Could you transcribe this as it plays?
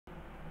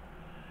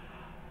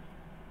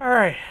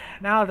Alright,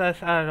 now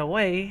that's out of the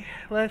way,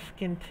 let's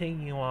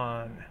continue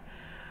on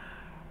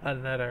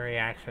another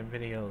reaction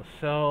video.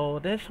 So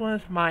this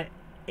one's my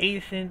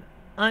Asian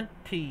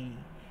Auntie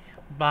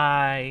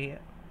by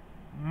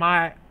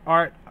my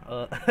art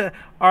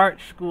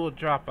school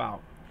dropout.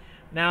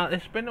 Now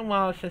it's been a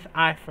while since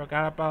I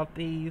forgot about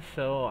these,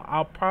 so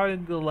I'll probably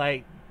do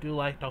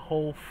like the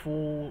whole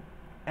full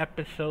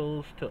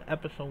episodes to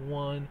episode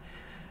 1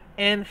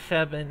 and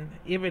 7,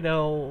 even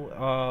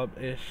though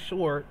it's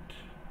short.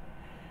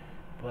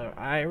 But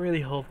I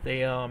really hope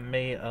they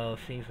made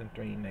season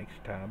 3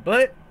 next time.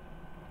 But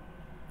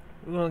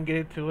we're gonna get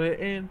into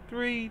it in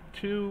 3,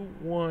 2,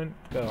 1,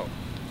 go.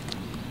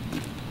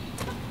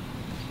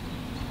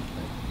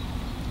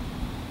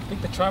 I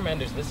think the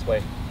Charmander's this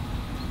way.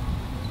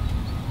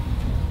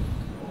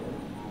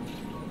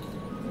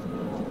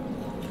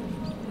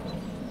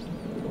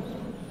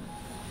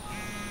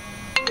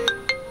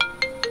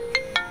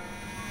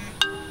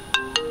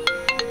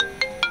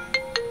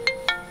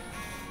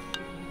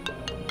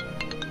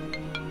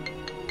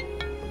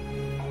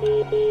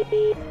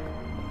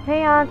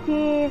 Hey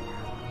Auntie,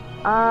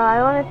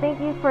 I want to thank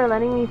you for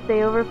letting me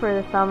stay over for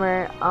the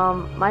summer.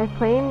 My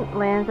plane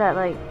lands at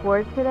like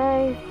 4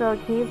 today, so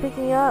can you pick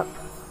me up?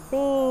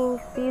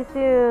 Thanks, see you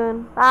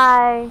soon,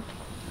 bye.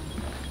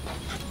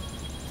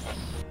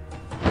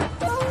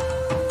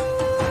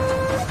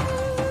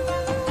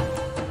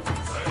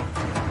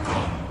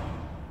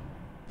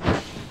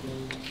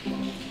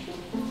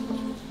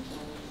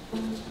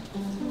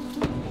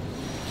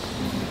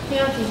 Hey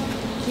Auntie,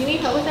 do you need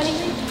help with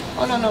anything?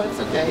 Oh no, it's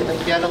okay.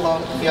 Like you had a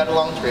long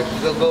trip.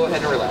 Go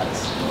ahead and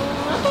relax.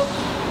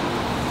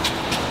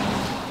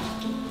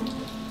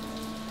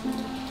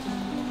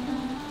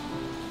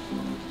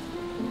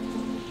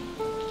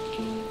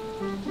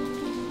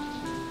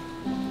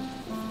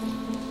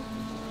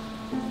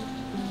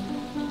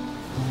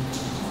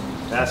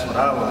 That's what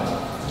I like.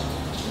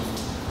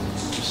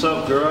 What's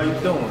up, girl? How you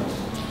doing?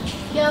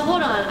 Yeah,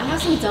 hold on. I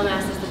have some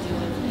dumbasses to deal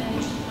with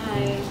today.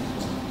 Hi.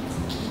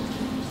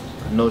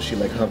 I know she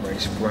like hovering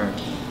sperm.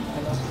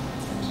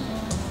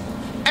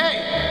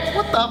 Hey,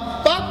 what the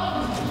fuck?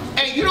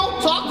 Hey, you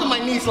don't talk to my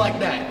niece like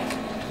that.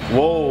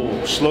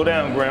 Whoa, slow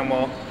down,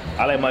 Grandma.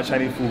 I like my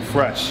Chinese food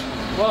fresh.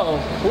 Whoa,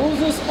 who's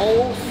this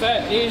old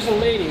fat Asian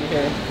lady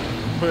here?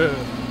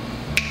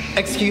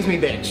 Excuse me,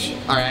 bitch.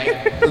 All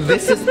right.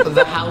 This is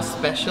the house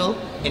special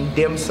and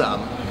dim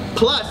sum.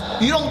 Plus,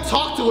 you don't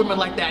talk to women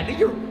like that. Did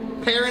your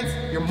parents,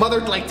 your mother,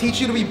 like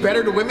teach you to be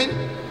better to women?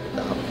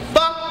 The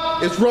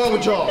fuck is wrong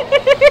with y'all?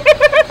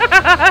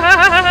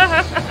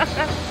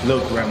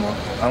 Look, Grandma,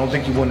 I don't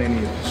think you want any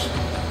of this.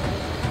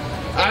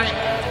 All right.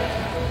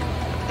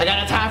 I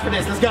got time for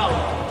this. Let's go.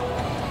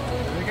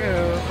 Here we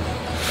go.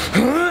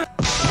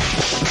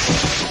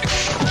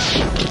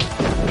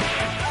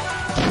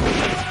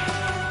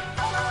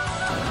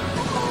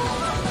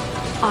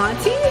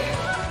 Auntie?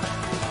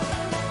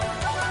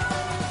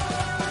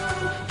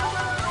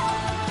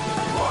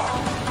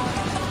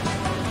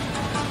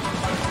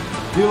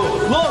 Yo,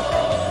 look!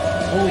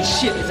 Holy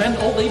shit, is that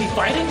an old lady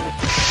fighting?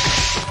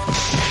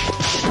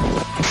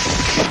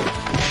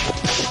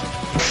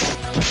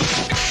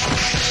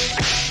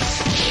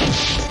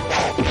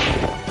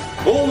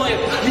 Oh my,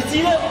 you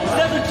see that?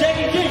 That's a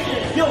Jackie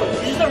Chan. Yo,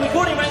 you just start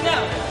recording right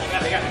now. I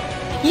got it.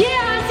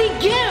 Yeah, Auntie,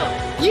 get him!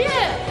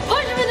 Yeah!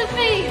 Punch him in the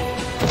face!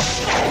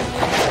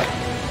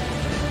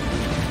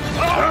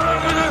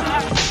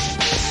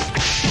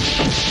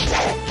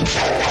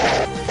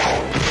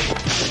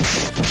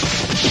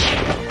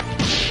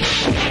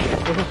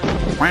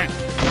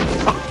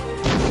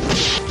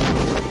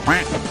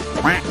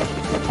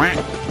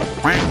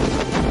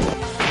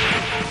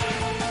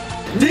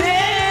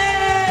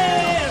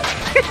 Damn!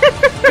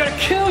 Gotta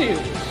kill you!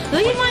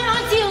 Leave my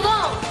auntie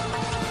alone!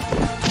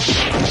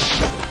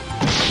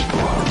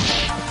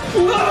 Oh.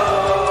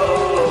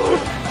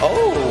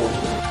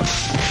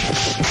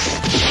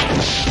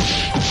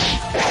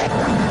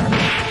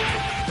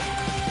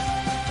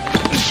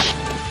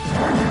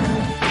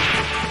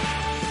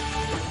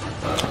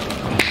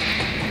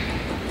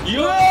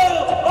 Yo!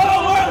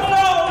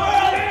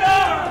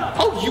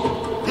 Oh,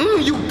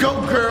 You go,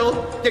 girl.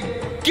 Yeah,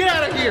 get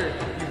out of here.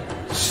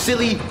 You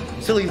silly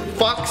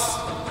fucks.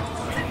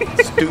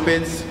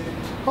 Stupids.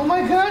 Oh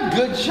my god,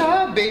 good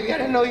job, baby. I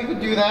didn't know you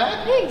could do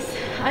that. Thanks.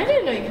 I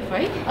didn't know you could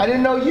fight. I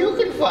didn't know you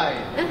could fight.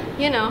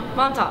 You know,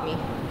 Mom taught me.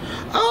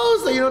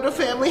 Oh, so you know the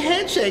family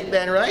handshake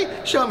then,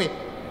 right? Show me.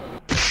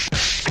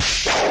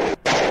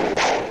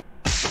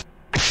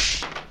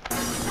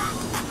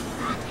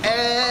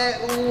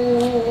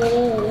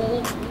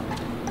 Ooh.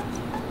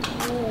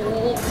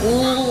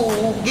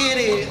 Ooh, get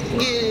it.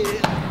 You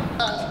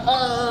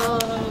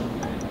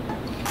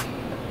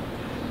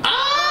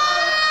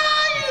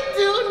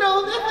do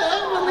know the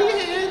family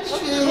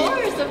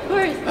handshake. Of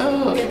course.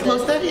 Oh,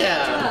 close that,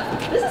 yeah.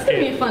 This is gonna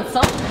be a fun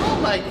song. Oh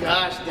my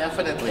gosh,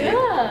 definitely.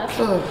 Yeah.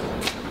 Oh.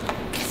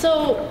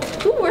 So,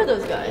 who were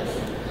those guys?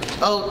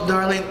 Oh,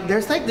 darling,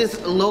 there's like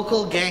this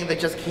local gang that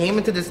just came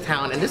into this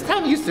town, and this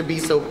town used to be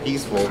so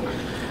peaceful.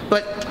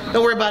 But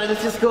don't worry about it.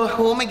 Let's just go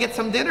home and get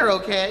some dinner,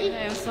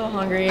 okay? I'm so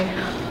hungry.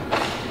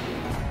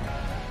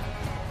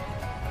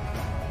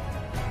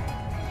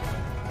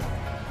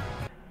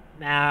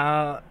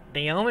 Now,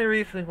 the only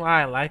reason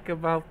why I like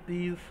about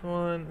these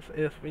ones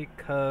is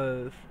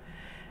because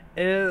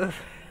it's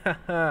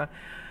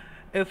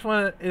it's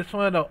one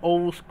of the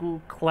old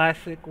school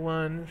classic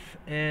ones,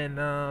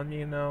 and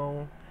you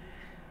know,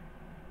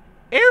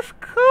 it's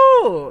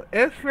cool.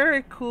 It's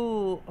very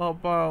cool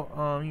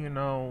about you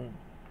know,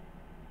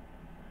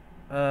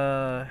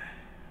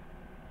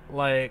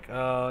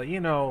 you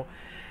know,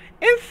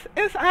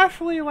 it's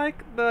actually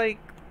like the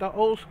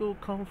old school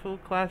kung fu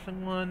classic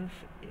ones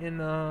in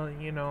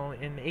you know,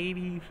 in the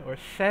 80s or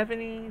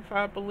 70s,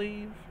 I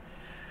believe.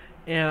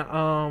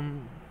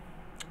 And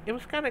it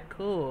was kind of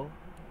cool.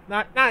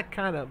 Not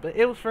kind of, but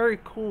it was very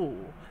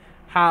cool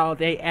how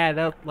they add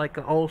up like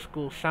an old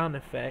school sound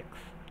effects,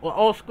 or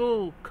old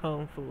school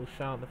kung fu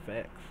sound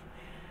effects.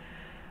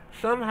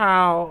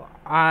 Somehow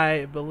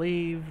I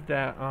believe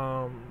that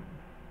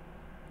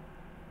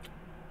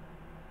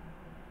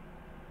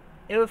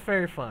it was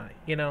very fun,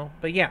 you know.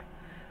 But yeah,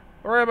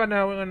 right about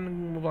now we're gonna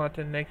move on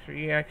to the next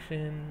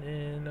reaction,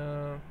 and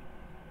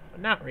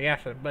not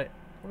reaction, but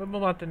we'll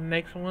move on to the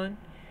next one.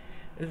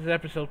 This is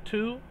episode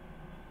 2.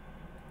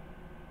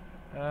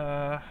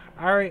 I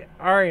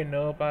already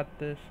know about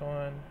this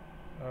one,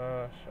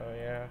 so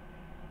yeah.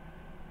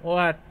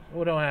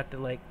 We don't have to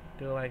like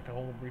do like the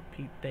whole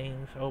repeat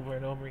things over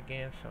and over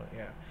again, so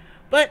yeah.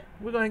 But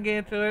we're gonna get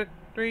into it.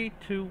 3,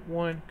 2,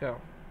 1,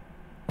 go.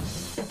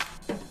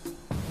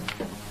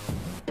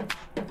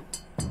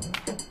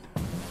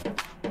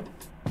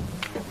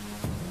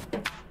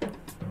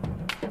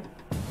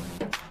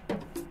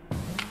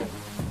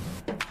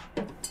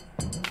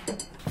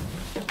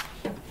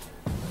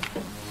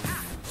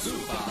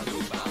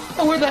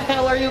 Where the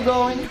hell are you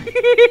going?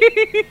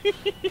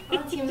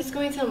 Auntie, I'm just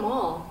going to the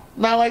mall.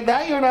 Not like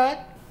that, you're not.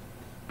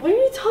 What are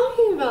you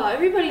talking about?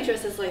 Everybody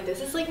dresses like this.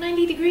 It's like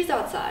 90 degrees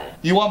outside.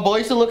 You want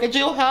boys to look at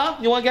you, huh?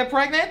 You want to get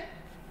pregnant?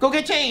 Go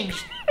get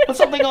changed. Put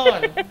something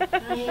on.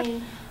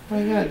 I... Oh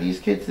my god, these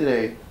kids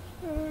today.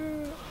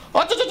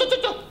 Oh,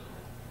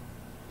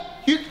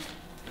 you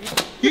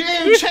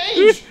didn't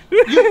change.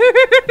 You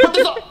put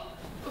this on.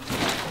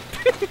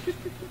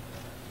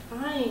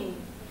 Fine.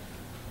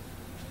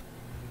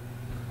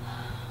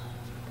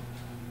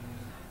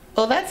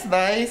 Oh, that's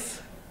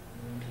nice.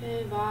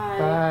 Okay, bye.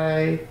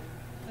 Bye.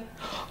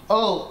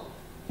 Oh,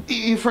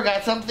 you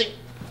forgot something.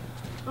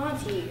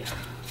 Auntie.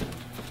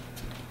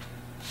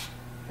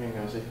 Here you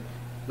go, see.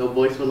 No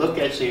boys will look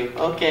at you.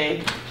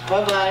 Okay.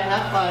 Bye-bye.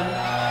 Have fun.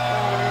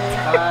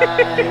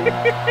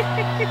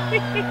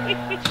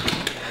 Bye.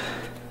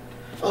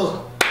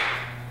 Oh,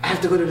 I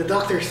have to go to the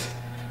doctor's.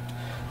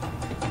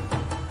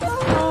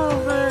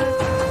 Oh man.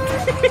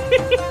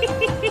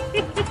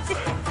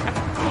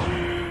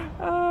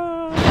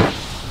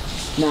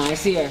 Nah, I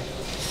see her.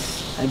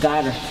 I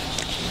got her.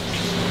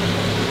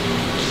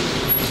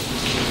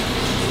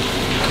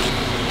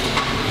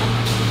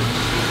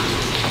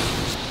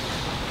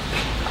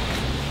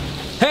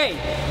 Hey!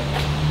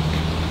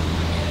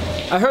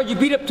 I heard you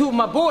beat up 2 of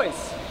my boys.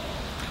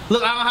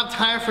 Look, I don't have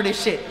time for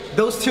this shit.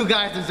 Those 2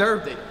 guys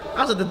deserved it.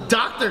 I was at the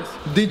doctor's.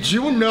 Did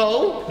you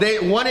know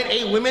that 1 in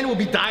 8 women will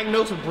be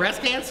diagnosed with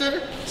breast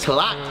cancer? It's a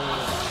lot.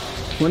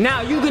 Well,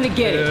 now you're gonna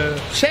get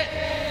it. Shit.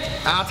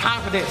 I don't have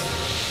time for this.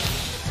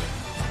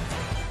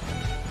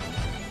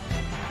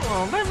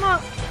 Oh, let my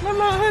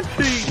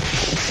auntie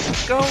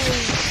go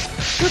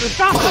to the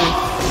doctor.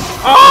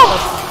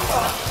 Oh!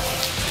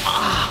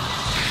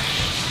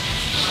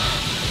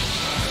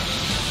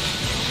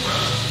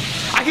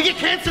 I could get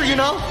cancer, you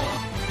know?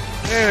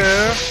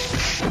 Yeah.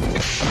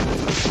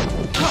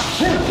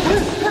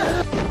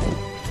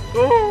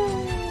 Oh.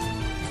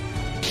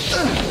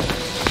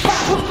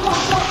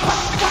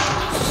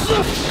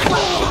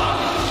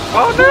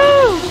 Oh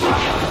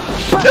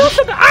no! Do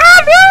something!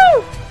 Ah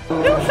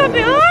no! Do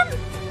something, on!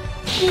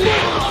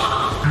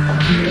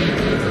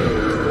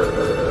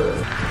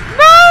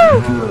 No!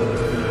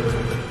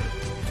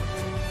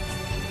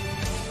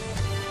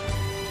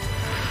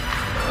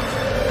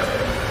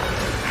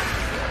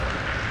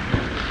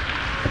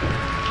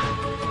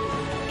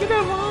 Get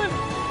him on!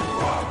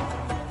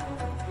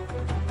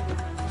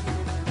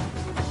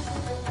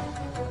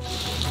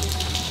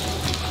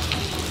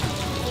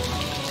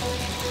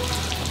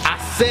 I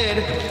said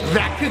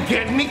that could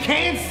get me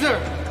cancer.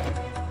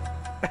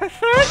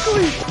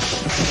 Exactly!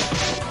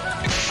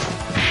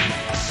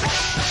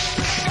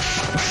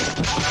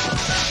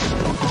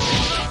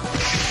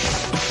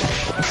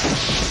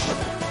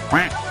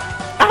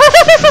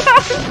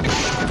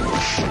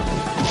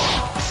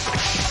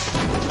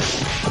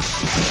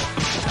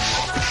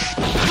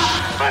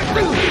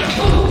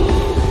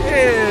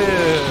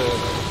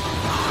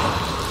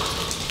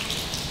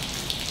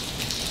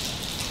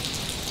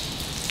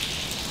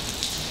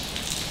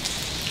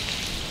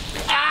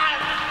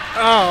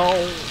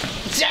 Oh.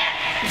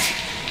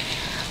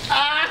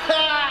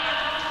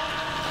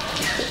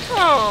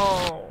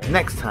 Oh.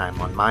 Next time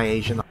on My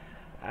Asian.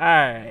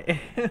 Alright.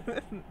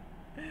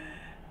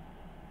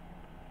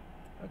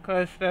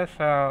 because that's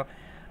how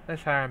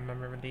I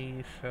remember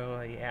these.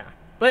 So yeah,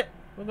 but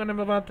we're gonna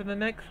move on to the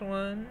next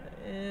one,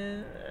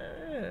 and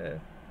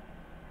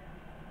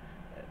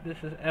this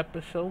is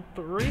episode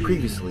 3.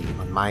 Previously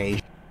on my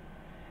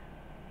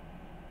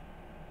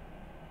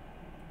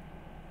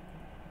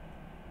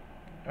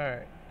All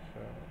right, so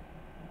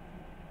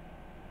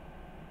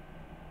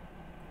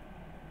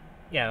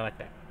yeah, I like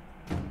that.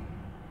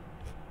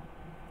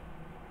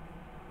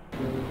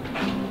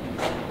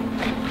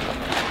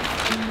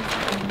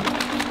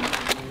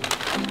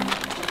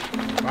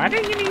 Why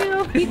didn't you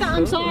know? Tita,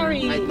 I'm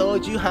sorry. I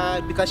told you,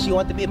 huh? Because you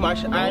want to be a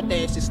martial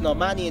artist, there's no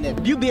money in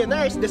it. You be a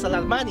nurse, there's a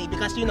lot of money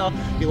because you know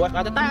you work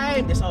all the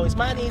time. There's always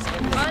money.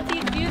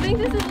 Auntie, do you think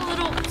this is a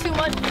little too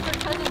much for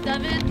cousin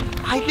Devin?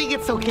 I think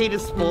it's okay to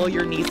spoil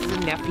your nieces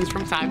and nephews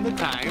from time to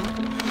time.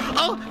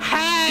 Oh,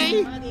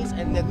 hey! Monies,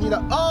 and then you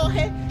know, oh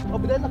hey,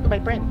 over there, look at my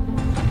friend.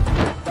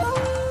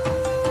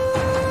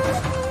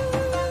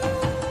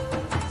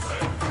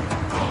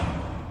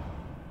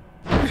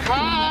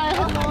 Hi!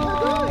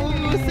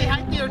 Hello! Say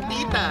hi to your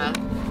tita.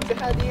 Say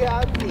hi to your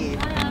auntie.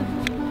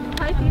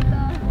 Hi,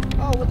 Tita.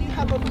 Oh, what do you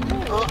have over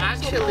there? Oh,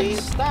 actually,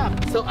 stop.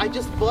 so I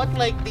just bought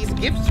like these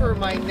gifts for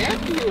my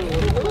nephew.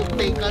 Look,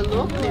 take a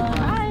look. Diba?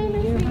 Hi, nice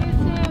to meet you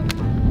too.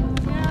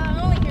 Yeah, I'm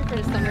only here for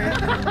the summer.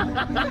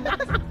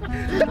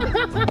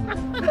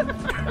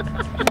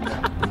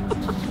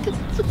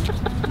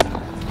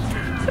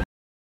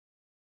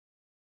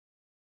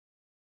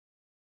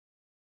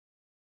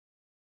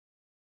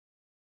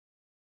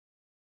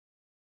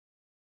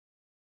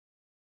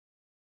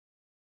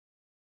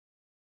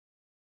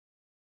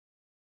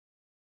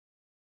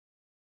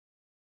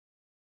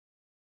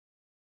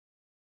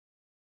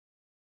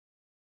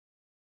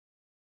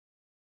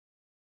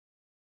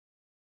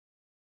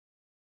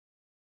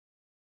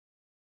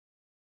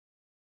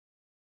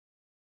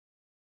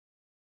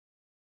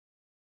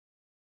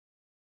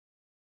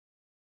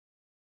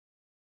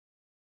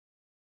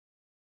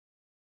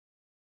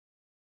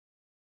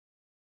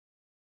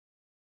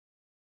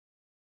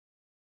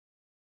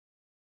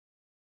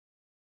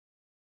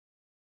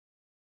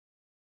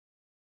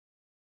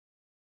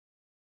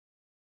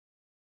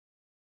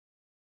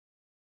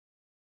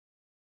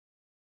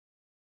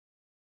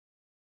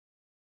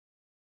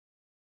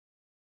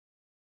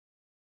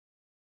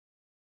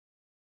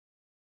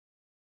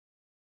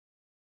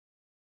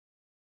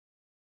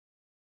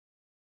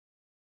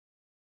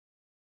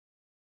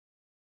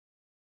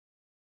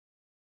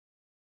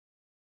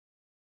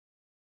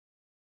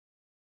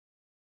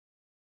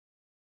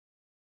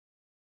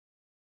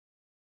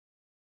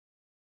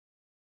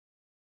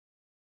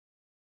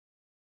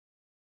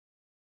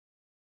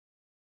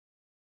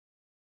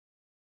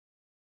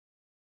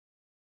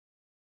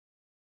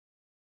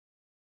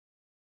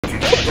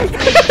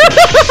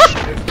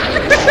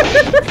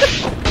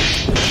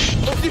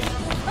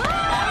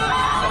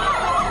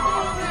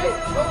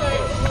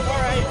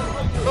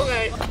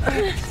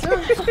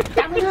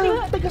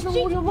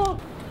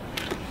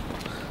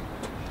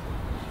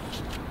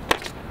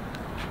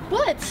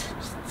 What?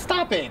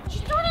 Stop it. She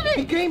started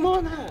it. Game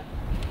on, huh?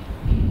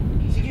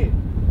 Sige.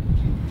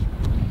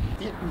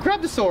 Yeah,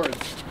 grab the swords.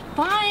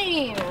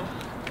 Fine.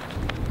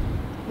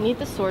 Need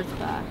the swords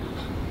back.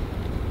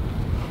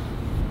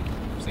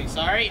 Say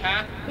sorry,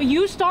 huh?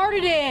 You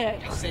started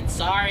it. I said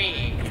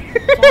sorry.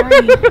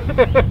 Sorry.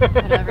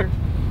 Whatever.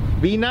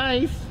 Be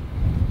nice.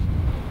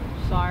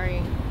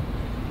 Sorry.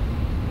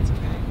 It's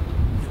okay.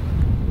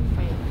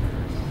 Fight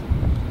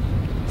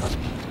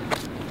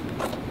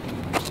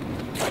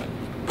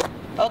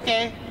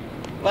Okay.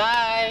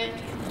 Bye.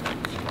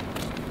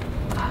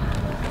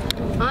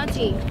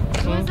 Auntie,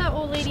 who is that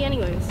old lady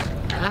anyways?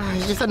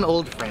 She's just an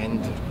old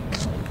friend.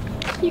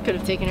 You could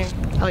have taken her.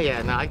 Oh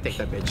yeah, no, I take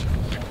that bitch.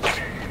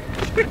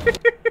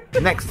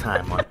 Next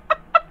time on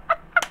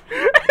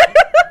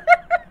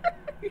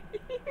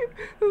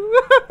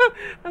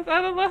That's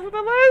how I left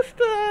the last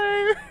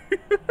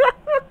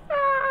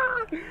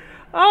time.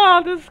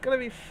 Oh, this is gonna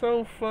be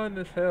so fun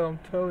as hell, I'm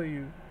telling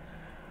you.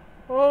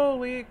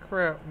 Holy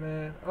crap,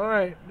 man.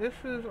 Alright, this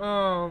is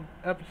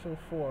episode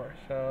 4,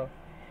 so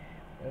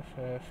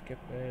let's skip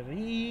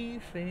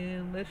these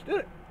and let's do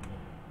it.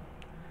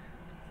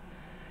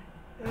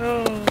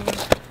 Oh.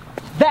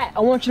 That! I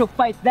want you to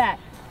fight that!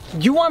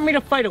 You want me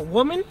to fight a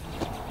woman?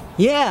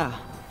 Yeah.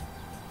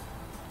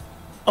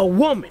 A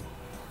woman.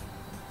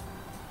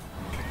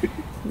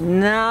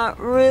 Not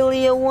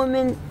really a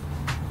woman.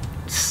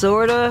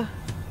 Sorta.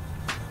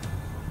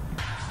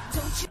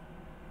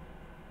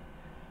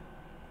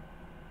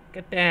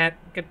 Get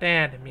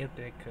that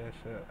music, cause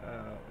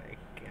oh my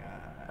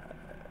god.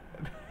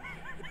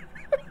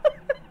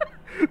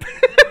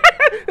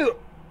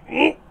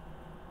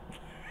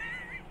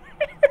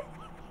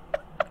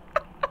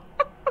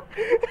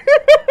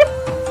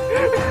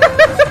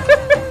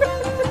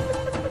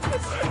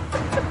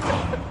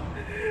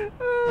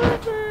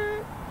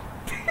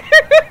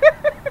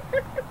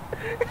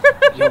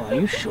 Yo, are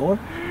you sure?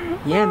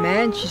 Yeah,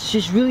 man.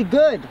 She's really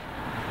good.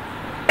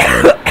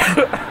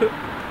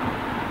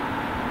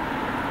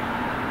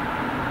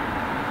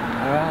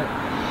 Alright.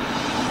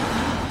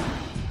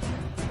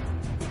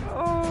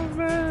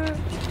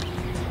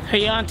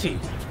 Hey, Auntie.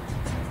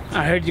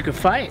 I heard you could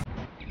fight.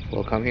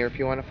 Well, come here if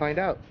you want to find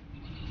out.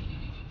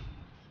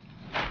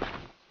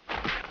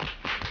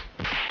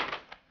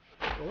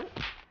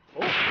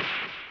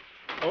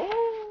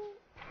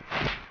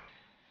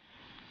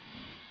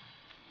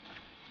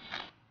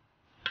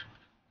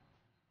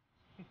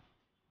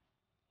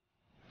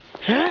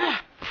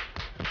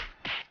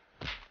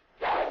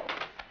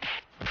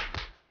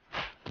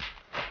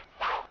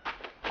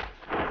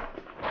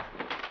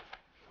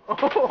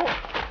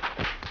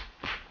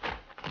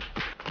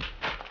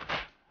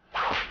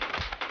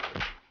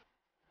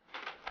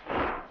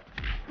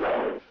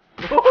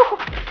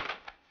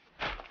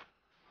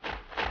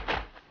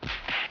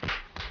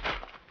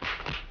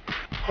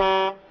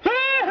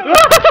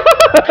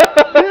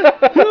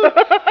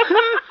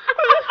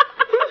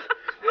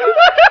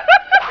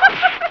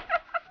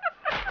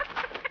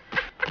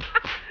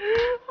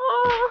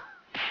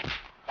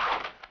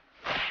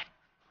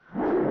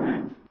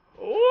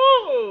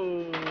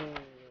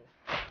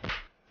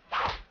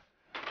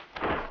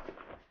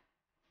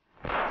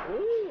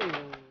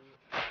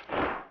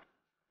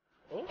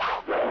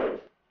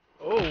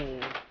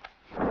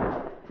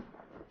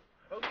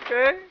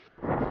 Okay.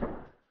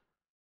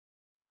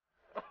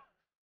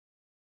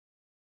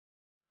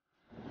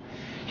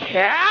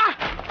 Yeah.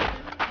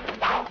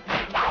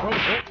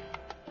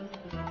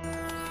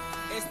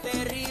 Es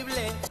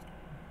terrible.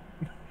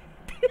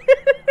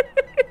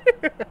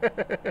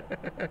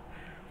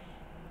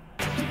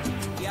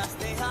 Y has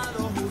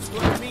dejado justo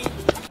en mí.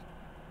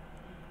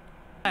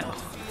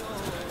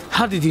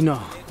 How did you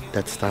know?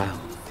 That style.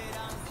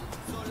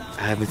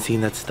 I haven't seen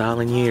that style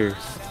in years.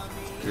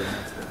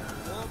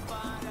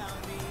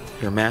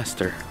 Your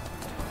master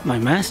My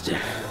master.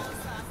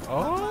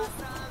 Oh.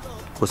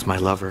 was my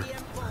lover.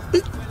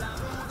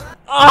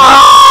 I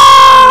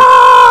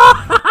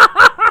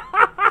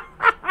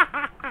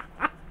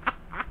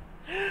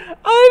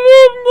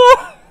didn't know.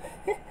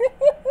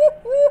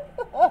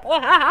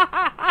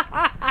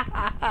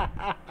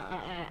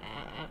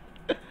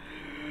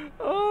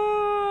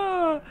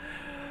 Oh,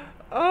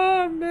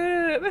 oh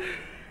man.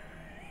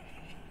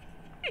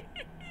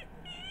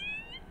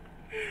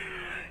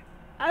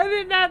 I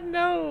did not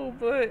know,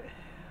 but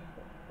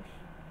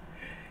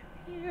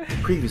yeah.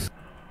 Previously,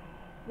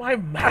 My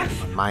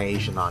master. my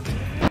Asian auntie.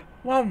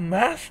 My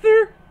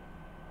master?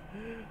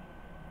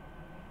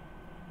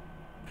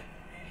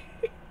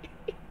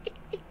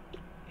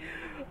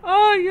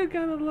 Oh, you're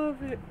gonna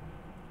love it.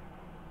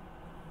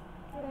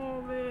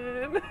 Oh,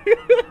 man.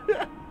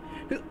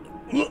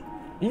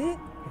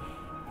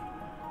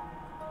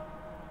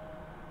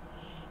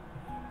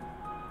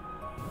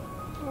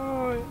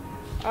 Oh,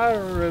 I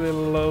really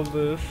love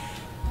this.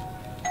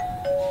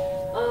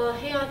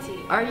 Hey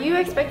Auntie, are you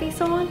expecting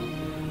someone?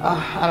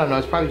 I don't know.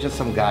 It's probably just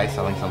some guy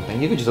selling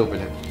something. You could just open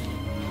it.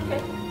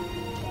 Okay.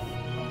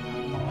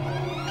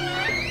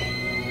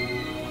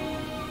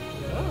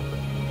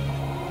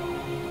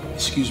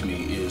 Excuse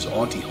me, is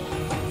Auntie home?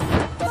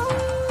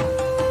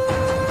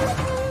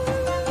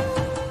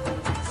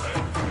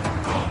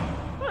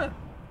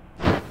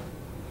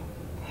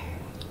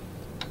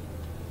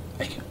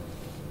 Thank you.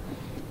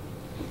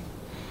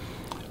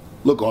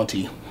 Look,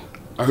 Auntie,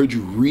 I heard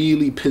you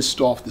really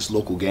pissed off this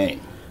local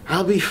gang.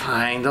 I'll be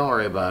fine. Don't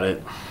worry about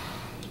it.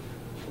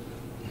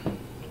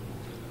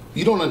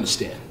 You don't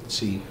understand.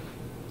 See,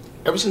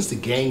 ever since the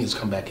gang has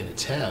come back into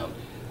town,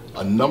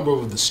 a number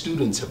of the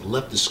students have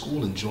left the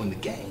school and joined the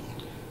gang.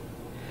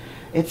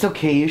 It's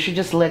okay. You should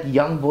just let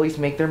young boys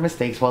make their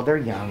mistakes while they're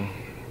young.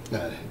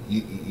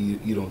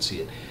 You don't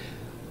see it.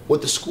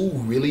 What the school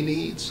really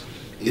needs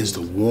is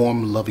the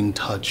warm, loving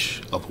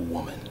touch of a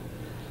woman.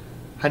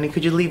 Honey,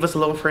 could you leave us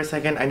alone for a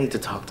second? I need to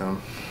talk to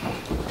him.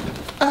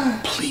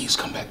 Please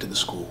come back to the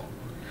school.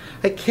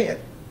 I can't.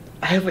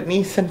 I have a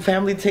niece and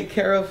family to take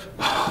care of.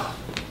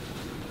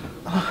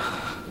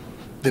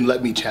 Then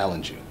let me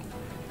challenge you.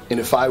 And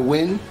if I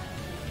win,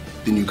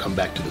 then you come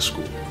back to the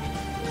school.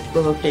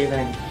 Well, okay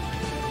then.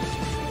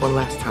 One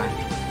last time.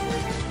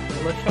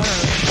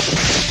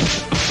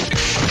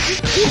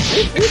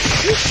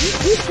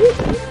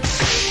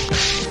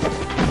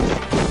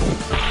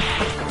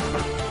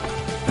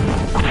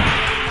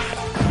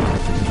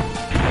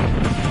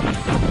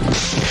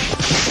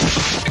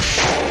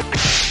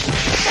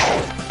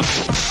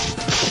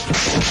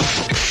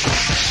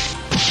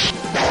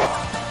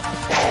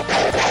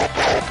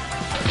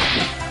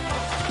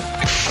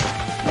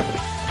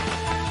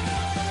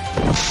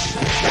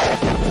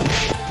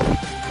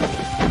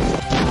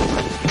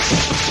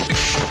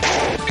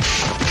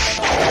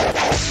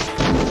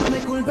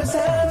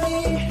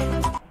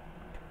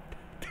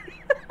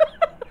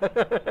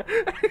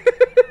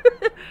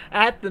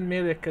 I have to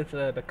admit it because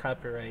of the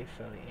copyright,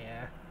 so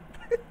yeah.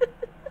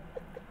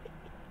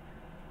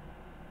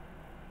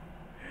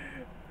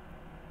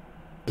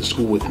 To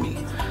school with me.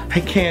 I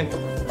can't.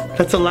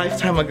 That's a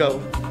lifetime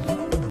ago.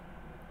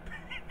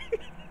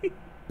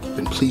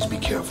 Then please be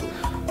careful.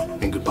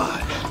 And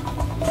goodbye.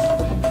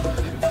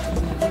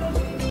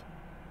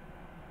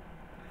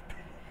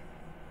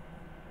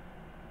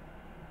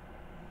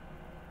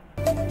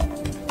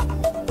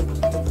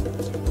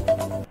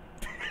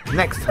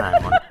 Next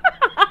time on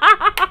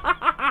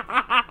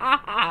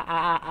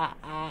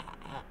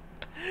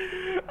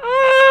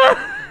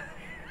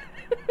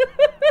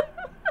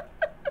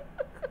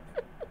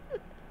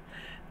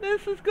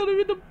This is gonna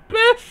be the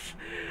best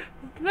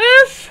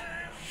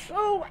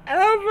show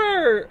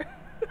ever.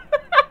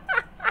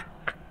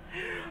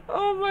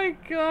 Oh my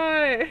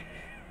god.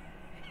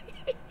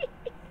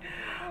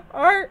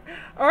 Our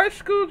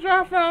school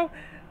dropout,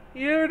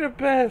 you're the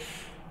best.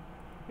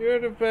 You're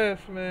the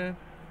best, man.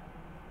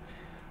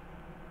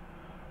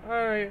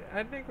 Alright,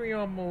 I think we're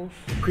almost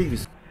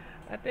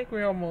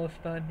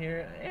done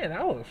here. Man,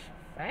 that was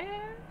fast.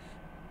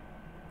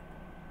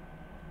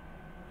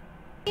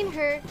 Seen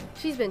her,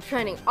 she's been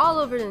trending all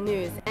over the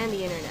news and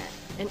the internet.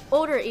 An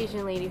older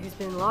Asian lady who's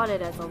been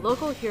lauded as a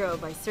local hero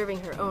by serving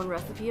her own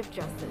recipe of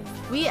justice.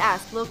 We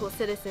asked local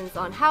citizens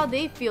on how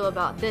they feel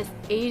about this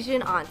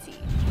Asian auntie.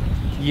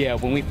 Yeah,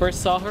 when we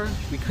first saw her,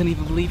 we couldn't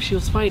even believe she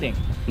was fighting.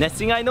 Next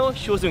thing I know,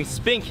 she was doing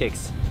spin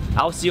kicks.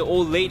 I'll see an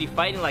old lady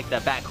fighting like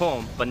that back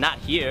home, but not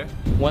here.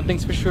 One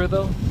thing's for sure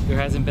though, there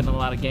hasn't been a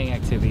lot of gang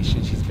activity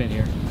since she's been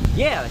here.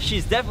 Yeah,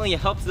 she's definitely a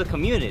help to the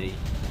community.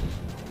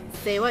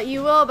 Say what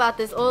you will about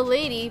this old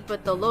lady,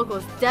 but the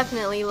locals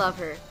definitely love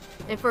her.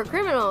 And for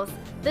criminals,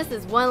 this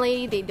is one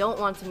lady they don't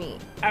want to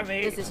meet.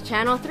 This is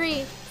Channel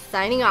 3,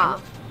 signing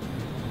off.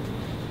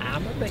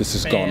 This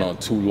has gone on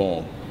too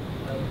long.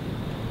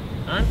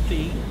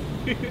 Auntie.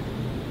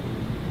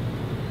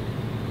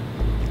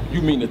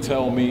 You mean to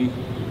tell me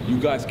you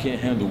guys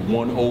can't handle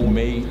one old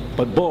maid?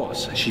 But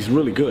boss, she's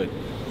really good.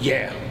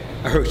 Yeah,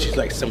 I heard she's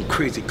like some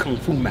crazy kung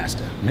fu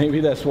master. Maybe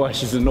that's why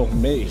she's an old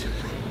maid.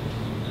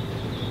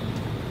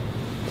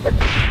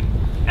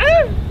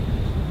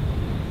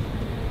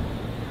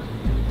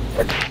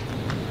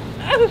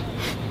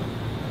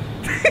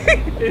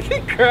 Is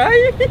he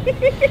crying?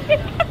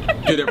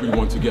 Get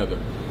everyone together.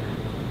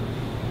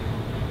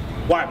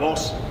 Why,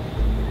 boss?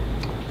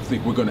 I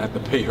think we're gonna have to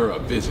pay her a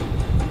visit.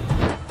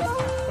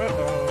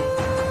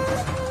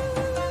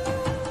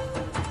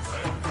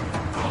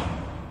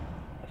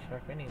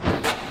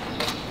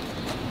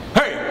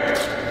 Hey!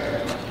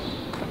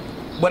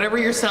 Whatever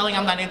you're selling,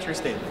 I'm not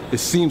interested. It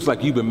seems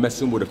like you've been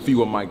messing with a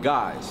few of my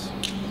guys.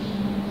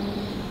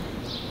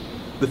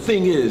 The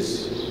thing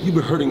is, you've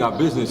been hurting our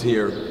business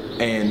here,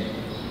 and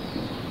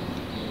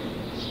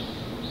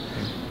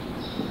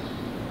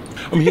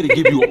I'm here to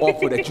give you an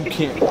offer that you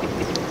can't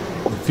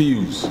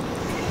refuse.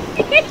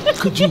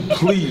 Could you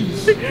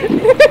please?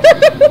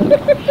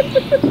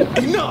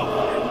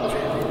 Enough!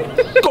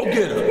 Go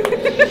get her!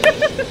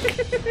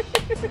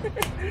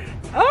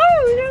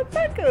 Oh, we got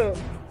backup!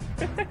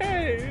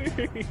 Hey!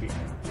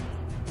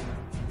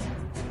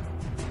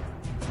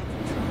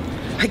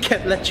 I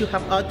can't let you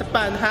have all the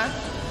fun, huh?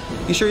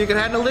 You sure you can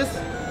handle this?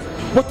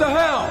 What the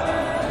hell?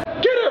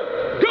 Get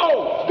her!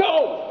 Go!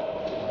 Go!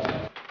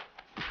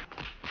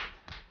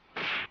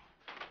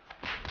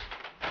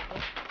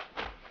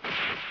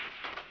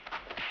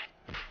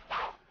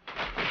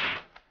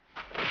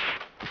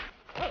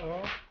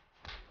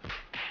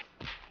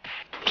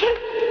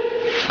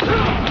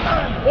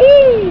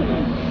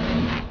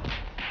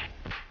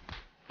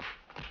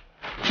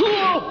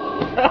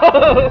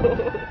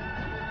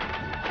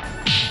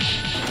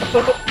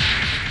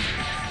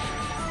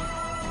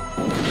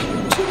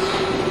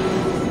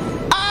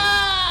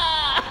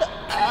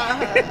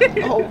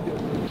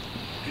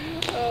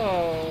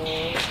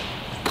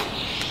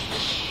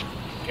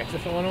 Guess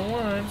it's a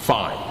one-on-one.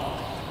 Fine.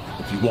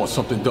 If you want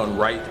something done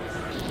right,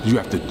 you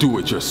have to do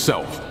it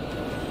yourself.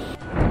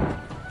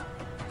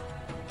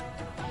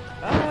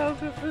 Oh,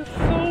 this is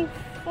so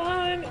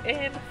fun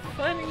and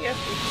funny at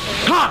the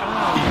same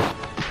time.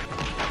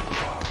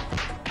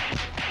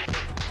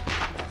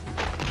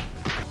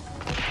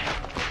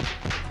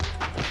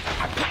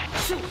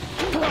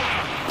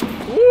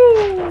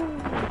 Woo!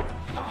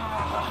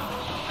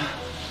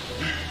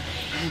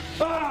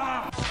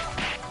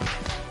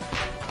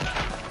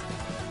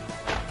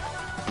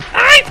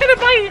 I to the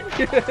bite!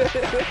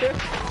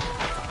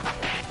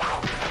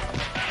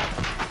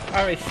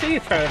 Alright, see you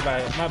trying to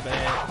bite. My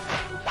bad.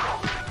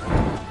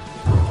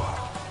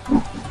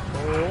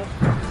 Oh.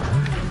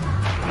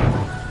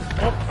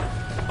 Oh.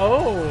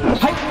 Oh.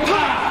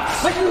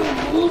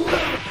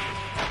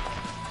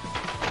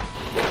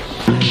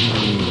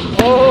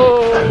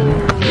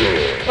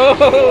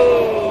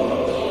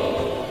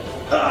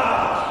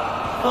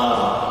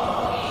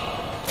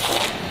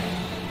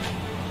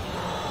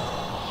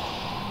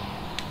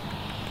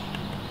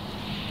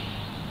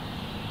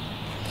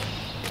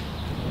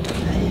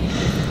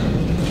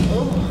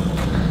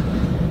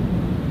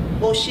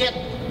 Oh shit.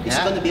 Is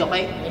it gonna be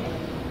okay?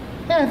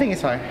 Yeah, I think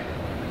it's fine.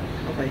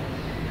 Okay.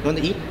 You wanna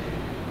eat?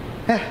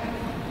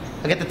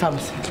 I'll get the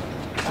Tums.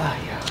 Ah,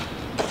 yeah.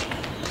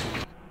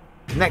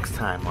 Next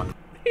time on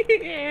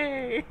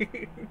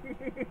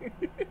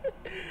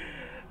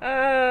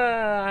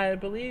I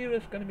believe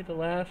it's gonna be the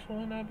last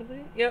one, I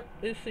believe. Yep,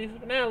 this season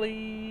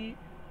finale.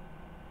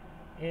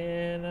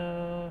 And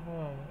hold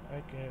on,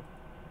 I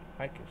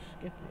could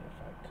skip it if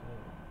I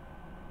could.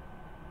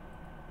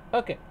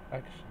 Okay, I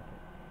can skip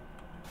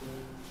it.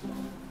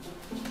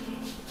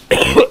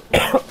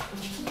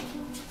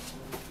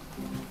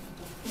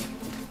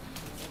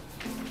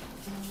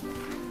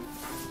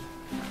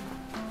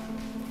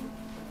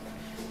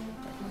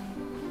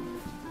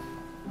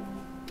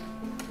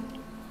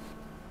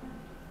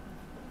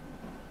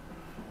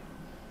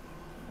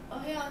 Oh,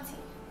 hey, Auntie.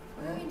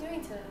 What are you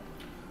doing today?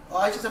 Oh,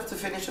 I just have to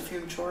finish a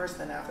few chores,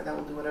 then after that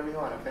we'll do whatever you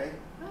want, okay?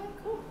 Alright,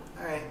 cool.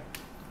 Alright.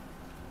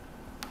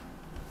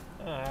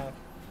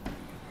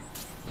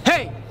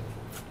 Hey!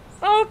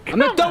 Oh, I'm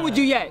not done with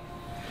you yet.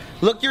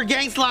 Look, your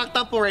gang's locked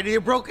up already.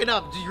 You're broken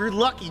up. You're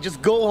lucky.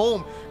 Just go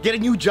home. Get a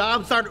new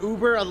job, start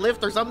Uber, a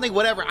Lyft, or something.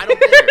 Whatever. I don't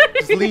care.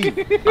 Just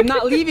leave. I'm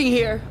not leaving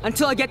here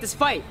until I get this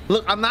fight.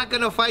 Look, I'm not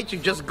gonna fight you.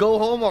 Just go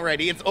home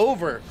already. It's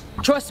over.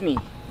 Trust me,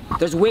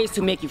 there's ways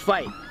to make you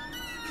fight.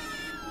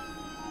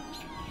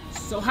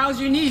 So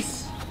how's your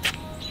niece?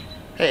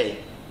 Hey,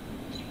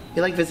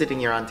 you like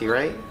visiting your auntie,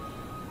 right?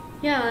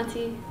 Yeah,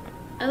 Auntie.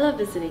 I love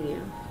visiting you.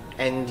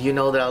 And you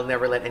know that I'll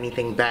never let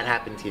anything bad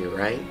happen to you,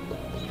 right?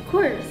 Of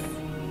course.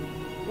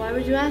 Why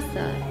would you ask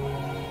that?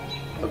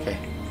 Okay.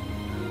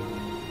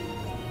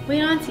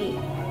 Wait, Auntie.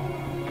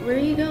 Where are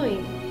you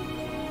going?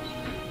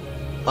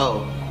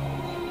 Oh,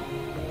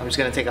 I'm just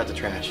gonna take out the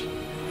trash.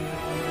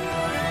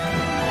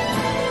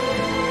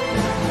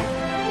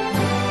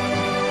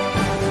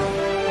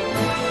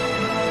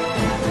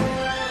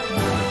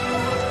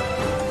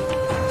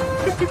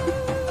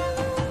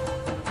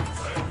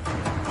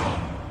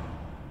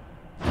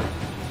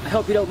 I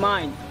hope you don't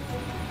mind.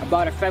 I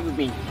brought a friend with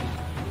me.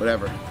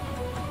 Whatever.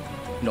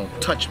 You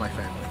don't touch my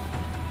family.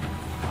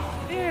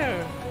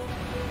 Yeah.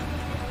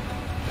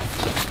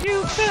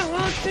 You fell,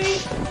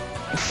 Auntie.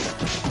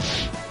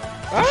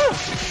 Ah!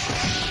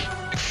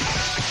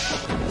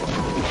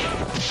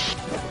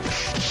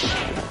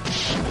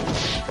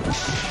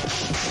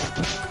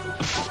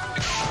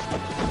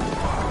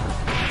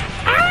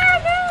 Ah,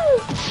 no!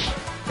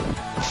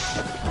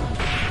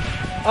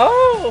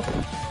 Oh!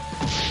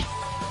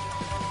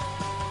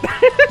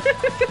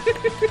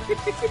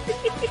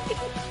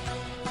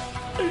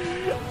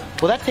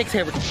 Well, that takes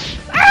care of it.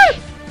 Ah!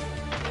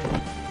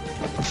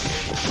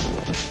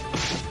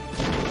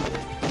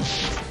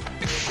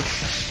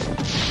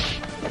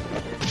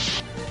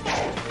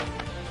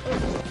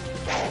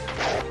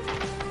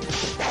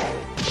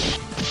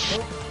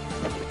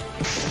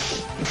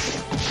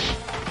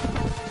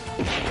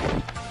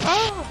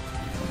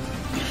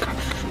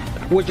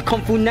 Where'd you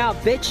come from now,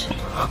 bitch?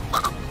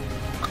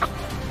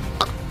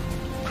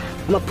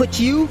 I'm gonna put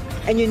you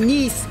and your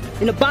niece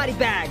in a body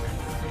bag.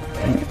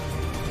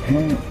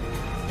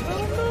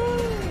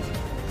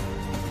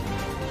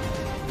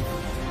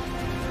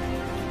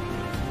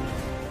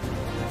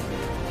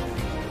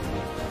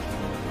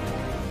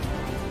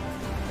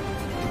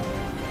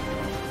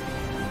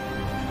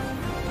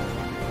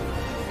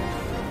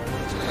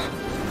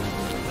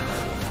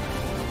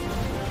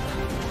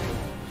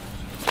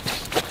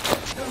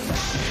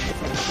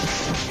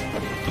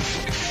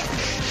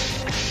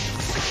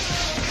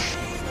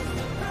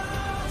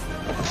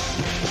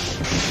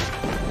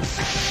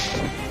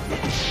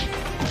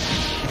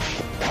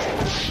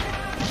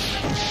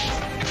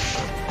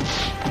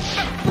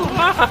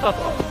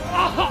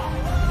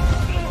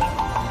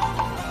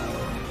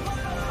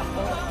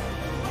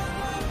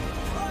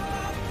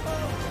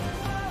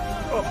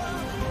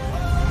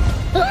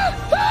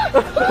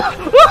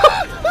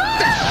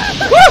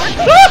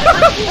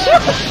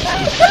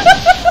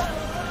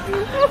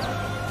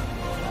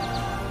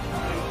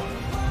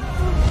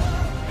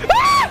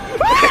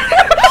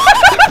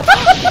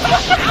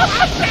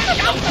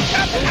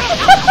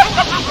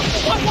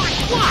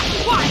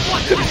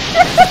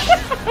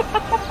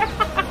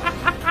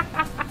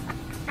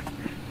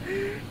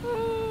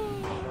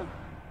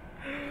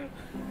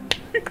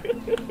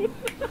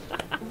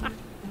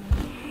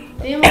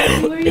 Damn,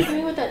 Auntie, what are you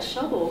doing with that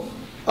shovel?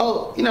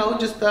 Oh,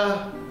 just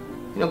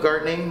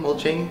gardening,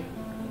 mulching,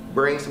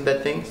 burying some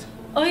dead things.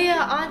 Oh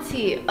yeah,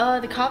 Auntie,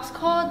 the cops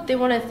called. They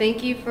want to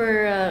thank you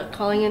for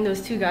calling in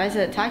those two guys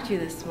that attacked you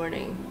this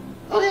morning.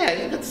 Oh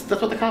yeah, that's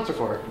what the cops are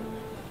for.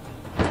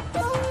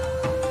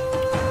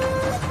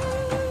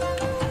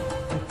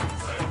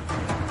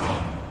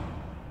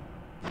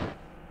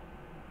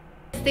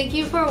 Thank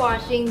you for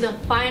watching the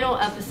final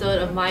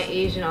episode of My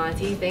Asian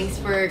Auntie. Thanks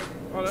for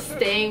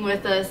staying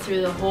with us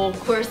through the whole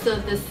course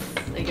of this,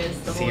 I guess,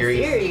 the whole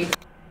series.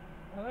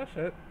 Well, that's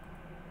it.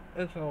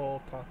 It's a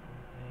whole talking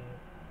thing.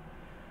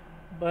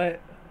 But,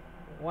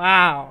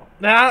 wow.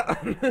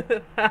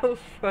 That was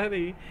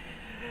funny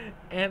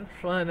and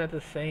fun at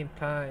the same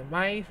time.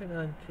 My Asian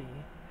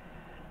Auntie.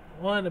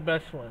 One of the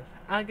best ones.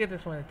 I'll give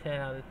this one a 10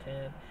 out of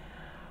 10.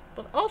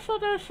 But also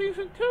there's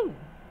season 2.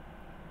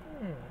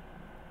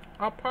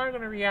 I'm probably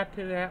going to react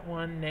to that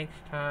one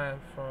next time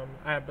from,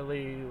 I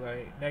believe,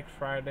 like next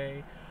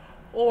Friday.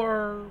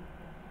 Or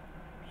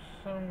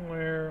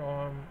somewhere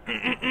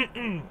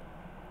on,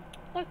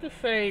 let's just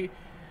say,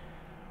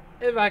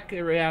 if I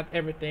could react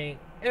everything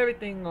every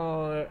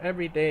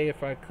day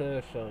if I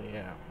could, so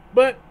yeah.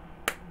 But,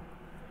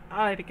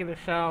 I like to give a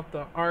shout out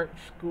to Art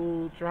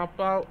School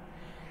Dropout.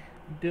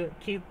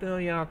 keep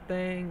doing y'all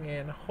thing,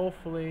 and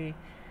hopefully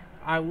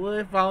I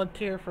would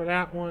volunteer for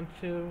that one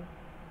too.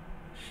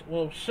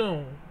 Well,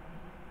 soon,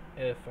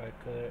 if I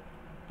could.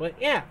 But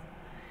yeah,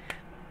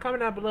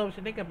 comment down below what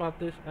you think about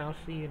this, and I'll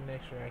see you in the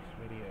next reaction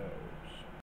video.